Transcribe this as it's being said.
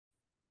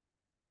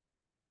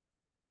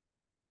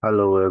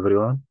Hello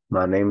everyone,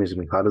 my name is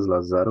Michalis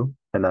Lazarou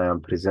and I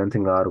am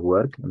presenting our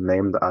work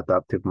named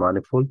Adaptive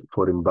Manifold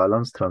for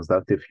Imbalanced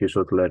Transductive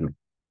Feature Learning.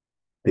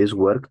 This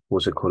work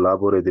was a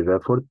collaborative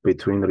effort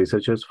between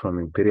researchers from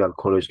Imperial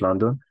College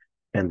London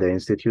and the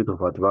Institute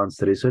of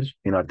Advanced Research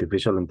in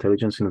Artificial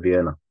Intelligence in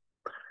Vienna.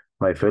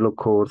 My fellow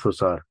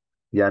co-authors are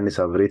Yannis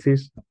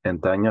Avrithis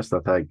and Tania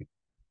Stathaki.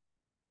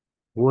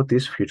 What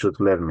is featured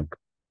learning?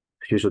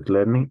 Featured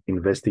learning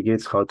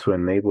investigates how to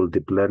enable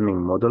deep learning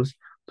models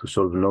to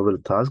solve novel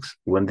tasks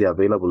when the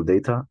available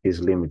data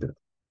is limited.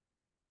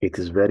 It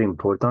is very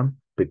important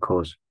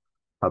because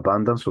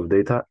abundance of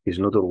data is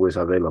not always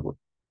available.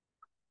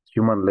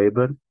 Human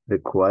labor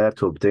required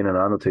to obtain and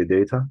annotate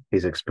data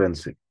is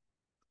expensive,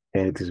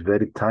 and it is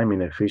very time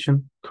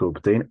inefficient to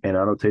obtain and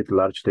annotate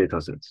large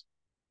datasets.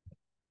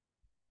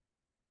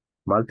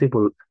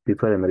 Multiple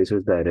different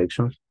research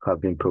directions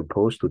have been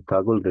proposed to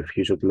tackle the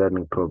featured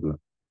learning problem,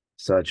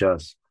 such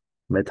as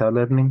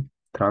meta-learning,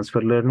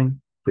 transfer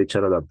learning,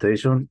 feature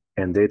adaptation,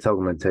 and data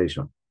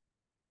augmentation.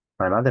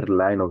 Another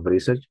line of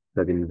research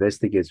that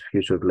investigates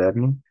featured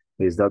learning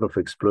is that of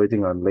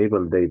exploiting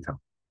unlabeled data.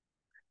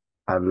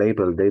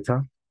 Unlabeled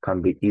data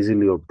can be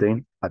easily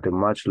obtained at a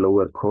much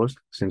lower cost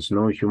since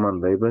no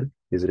human labor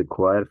is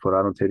required for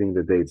annotating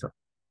the data,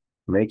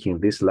 making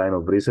this line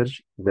of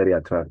research very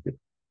attractive.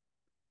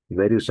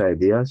 Various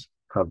ideas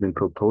have been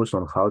proposed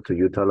on how to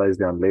utilize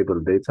the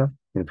unlabeled data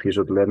in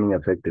featured learning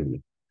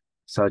effectively,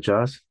 such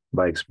as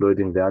by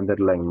exploiting the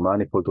underlying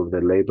manifold of the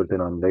labeled and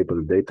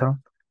unlabeled data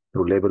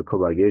through label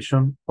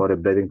propagation or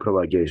embedding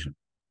propagation,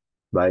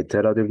 by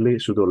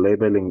iteratively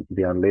pseudo-labeling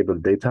the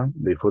unlabeled data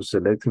before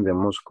selecting the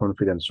most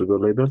confident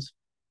pseudo-labels,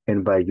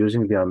 and by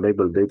using the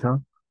unlabeled data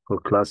for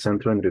class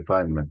centroid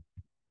refinement.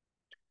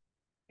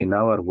 In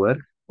our work,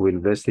 we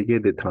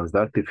investigate the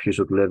transductive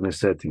featured learning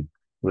setting,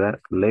 where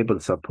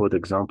labeled support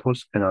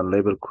examples and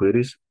unlabeled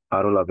queries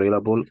are all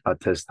available at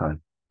test time.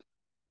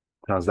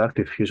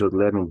 Transductive featured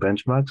learning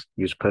benchmarks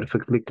use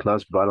perfectly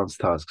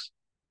class-balanced tasks.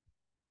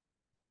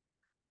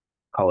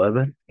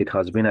 However, it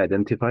has been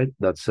identified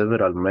that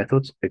several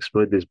methods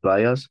exploit this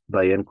bias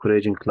by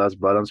encouraging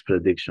class-balanced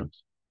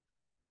predictions.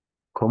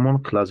 Common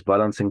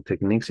class-balancing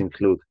techniques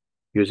include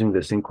using the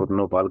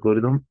Sinkhornov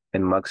algorithm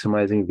and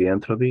maximizing the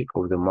entropy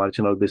of the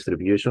marginal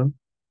distribution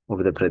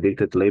of the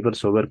predicted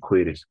labels over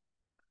queries.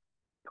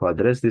 To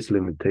address this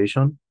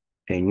limitation,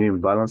 a new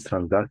imbalanced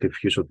transductive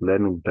featured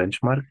learning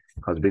benchmark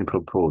has been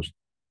proposed.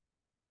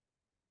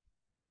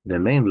 The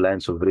main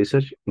lines of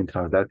research in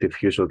transductive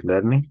featured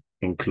learning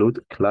include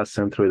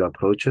class-centroid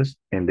approaches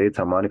and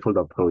data manifold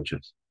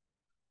approaches.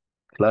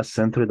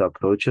 Class-centroid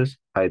approaches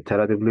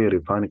iteratively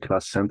refine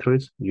class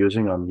centroids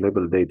using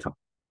unlabeled data.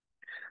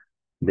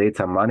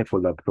 Data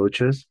manifold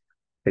approaches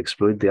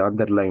exploit the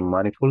underlying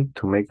manifold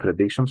to make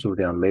predictions of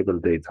the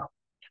unlabeled data.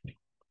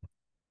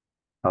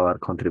 Our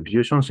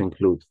contributions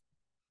include: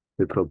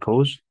 we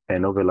propose a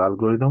novel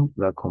algorithm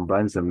that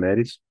combines the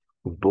merits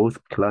of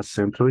both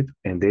class-centroid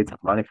and data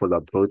manifold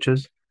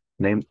approaches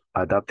named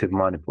Adaptive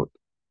Manifold,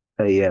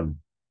 AM.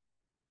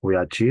 We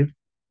achieve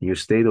new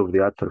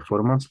state-of-the-art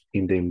performance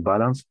in the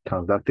imbalanced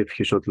transductive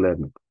featured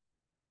learning.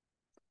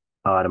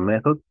 Our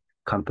method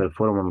can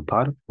perform on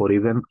par or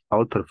even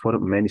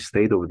outperform many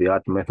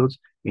state-of-the-art methods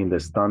in the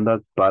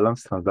standard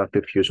balanced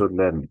transductive featured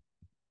learning.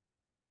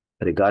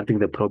 Regarding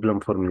the problem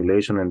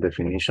formulation and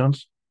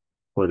definitions,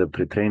 for the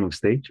pre-training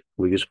stage,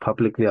 we use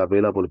publicly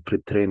available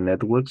pre-trained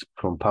networks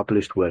from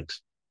published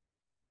works.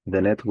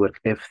 The network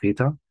F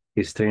theta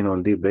is trained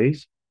on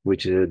D-base,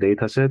 which is a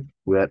dataset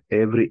where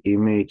every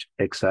image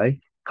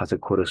Xi has a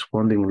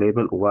corresponding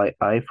label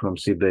Yi from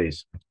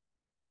C-base.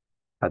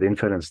 At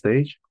inference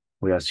stage,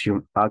 we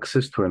assume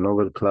access to a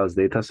novel class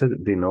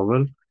dataset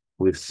D-novel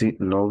with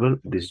C-novel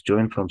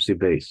disjoint from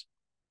C-base.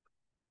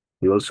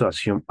 We also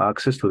assume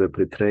access to the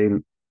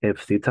pre-trained F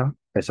theta,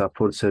 a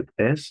support set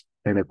S,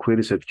 and a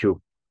query set Q.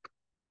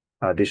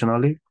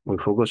 Additionally, we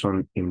focus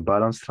on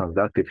imbalanced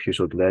transductive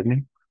featured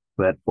learning,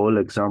 where all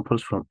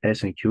examples from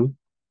S and Q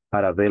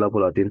are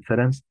available at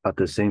inference at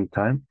the same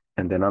time,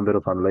 and the number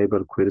of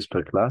unlabeled queries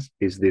per class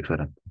is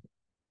different.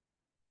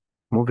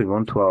 Moving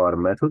on to our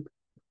method,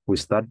 we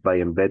start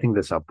by embedding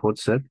the support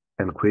set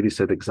and query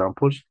set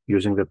examples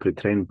using the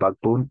pre-trained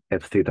backbone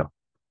F theta.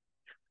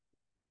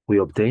 We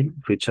obtain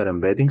feature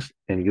embeddings,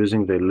 and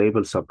using the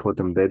label support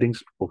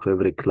embeddings of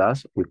every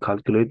class, we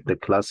calculate the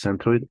class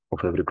centroid of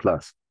every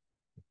class.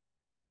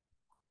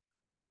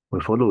 We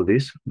follow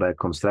this by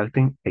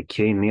constructing a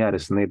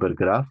k-nearest neighbor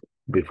graph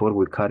before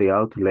we carry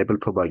out label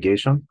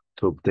propagation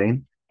to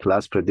obtain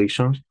class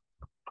predictions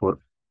for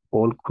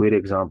all query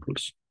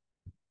examples.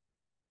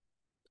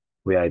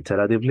 We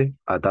iteratively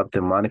adapt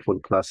the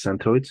manifold class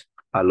centroids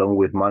along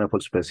with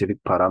manifold-specific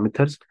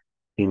parameters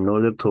in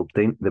order to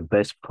obtain the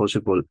best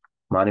possible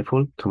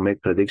manifold to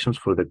make predictions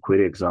for the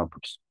query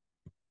examples.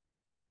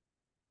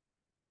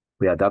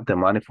 We adapt the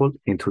manifold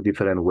in two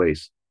different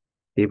ways.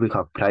 If we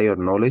have prior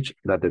knowledge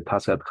that the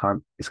task at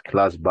hand is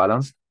class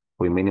balanced,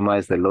 we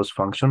minimize the loss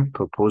function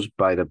proposed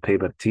by the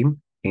paper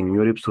team in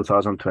EURIPS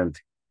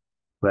 2020.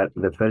 where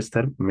the first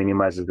term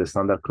minimizes the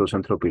standard cross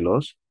entropy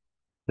loss,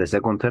 the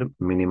second term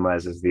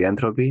minimizes the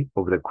entropy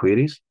of the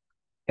queries,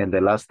 and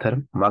the last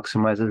term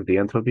maximizes the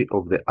entropy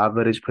of the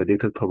average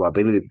predicted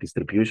probability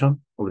distribution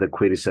of the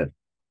query set.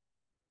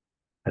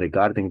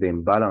 Regarding the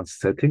imbalanced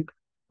setting,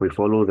 we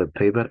follow the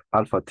paper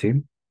Alpha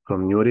Team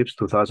from NeurIPS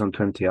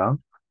 2021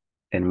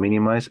 and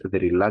minimize the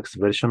relaxed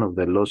version of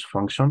the loss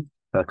function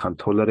that can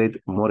tolerate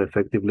more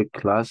effectively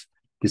class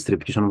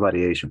distribution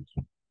variations.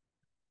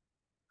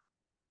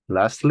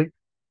 Lastly,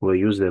 we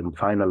use the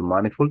final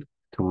manifold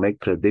to make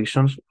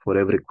predictions for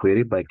every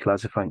query by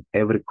classifying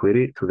every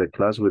query to the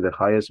class with the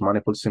highest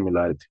manifold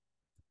similarity.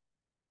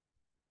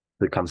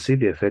 We can see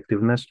the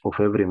effectiveness of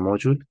every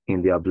module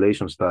in the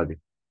ablation study.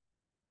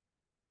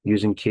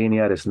 Using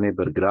k-nearest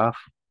neighbor graph,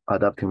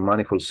 adaptive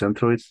manifold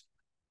centroids,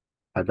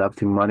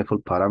 adaptive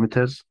manifold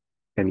parameters,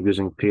 and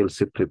using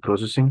PLC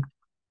preprocessing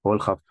all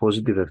have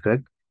positive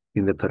effect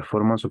in the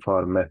performance of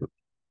our method.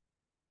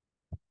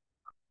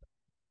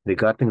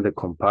 Regarding the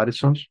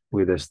comparisons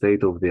with the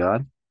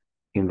state-of-the-art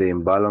in the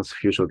imbalanced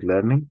few-shot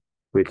learning,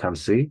 we can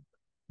see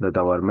that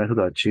our method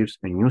achieves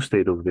a new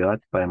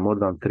state-of-the-art by more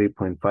than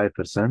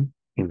 3.5%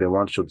 in the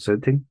one-shot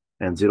setting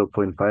and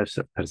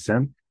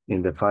 0.5%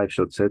 in the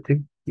five-shot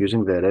setting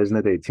using the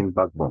ResNet 18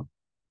 backbone.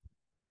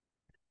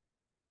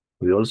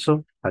 We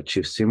also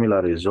achieve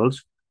similar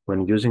results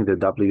when using the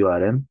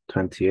WRM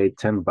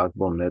 2810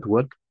 backbone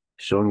network,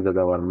 showing that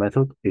our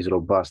method is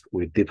robust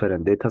with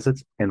different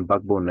datasets and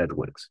backbone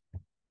networks.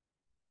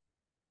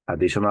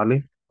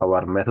 Additionally,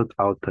 our method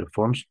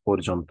outperforms or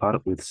is on par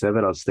with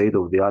several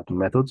state-of-the-art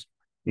methods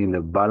in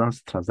the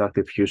balanced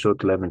transductive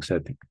few-shot learning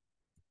setting.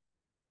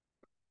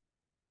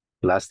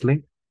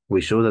 Lastly,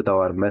 we show that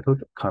our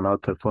method can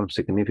outperform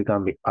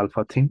significantly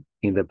Alpha Team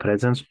in the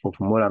presence of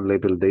more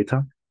unlabeled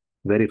data,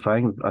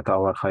 verifying that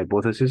our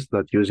hypothesis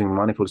that using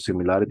manifold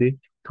similarity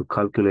to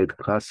calculate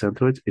class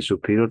centroids is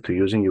superior to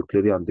using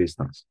Euclidean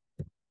distance.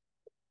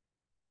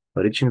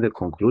 Reaching the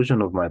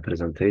conclusion of my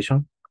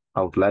presentation,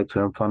 I would like to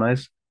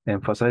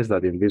emphasize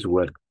that in this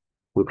work,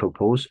 we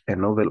propose a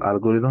novel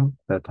algorithm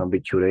that can be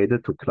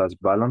curated to class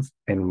balance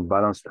and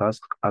imbalance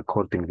tasks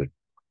accordingly.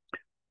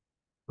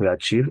 We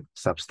achieve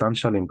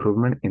substantial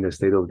improvement in the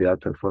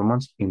state-of-the-art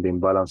performance in the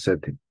imbalance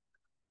setting.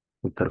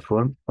 We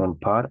perform on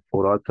par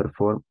or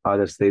outperform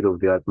other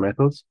state-of-the-art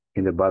methods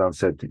in the balance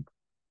setting.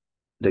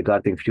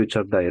 Regarding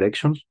future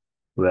directions,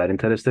 we are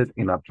interested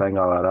in applying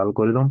our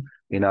algorithm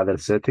in other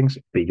settings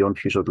beyond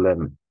few-shot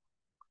learning.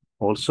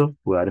 Also,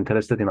 we are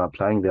interested in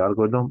applying the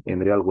algorithm in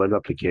real-world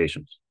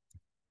applications.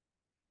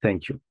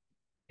 Thank you.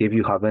 If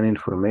you have any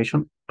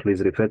information,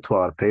 please refer to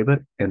our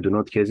paper and do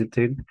not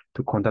hesitate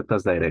to contact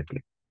us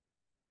directly.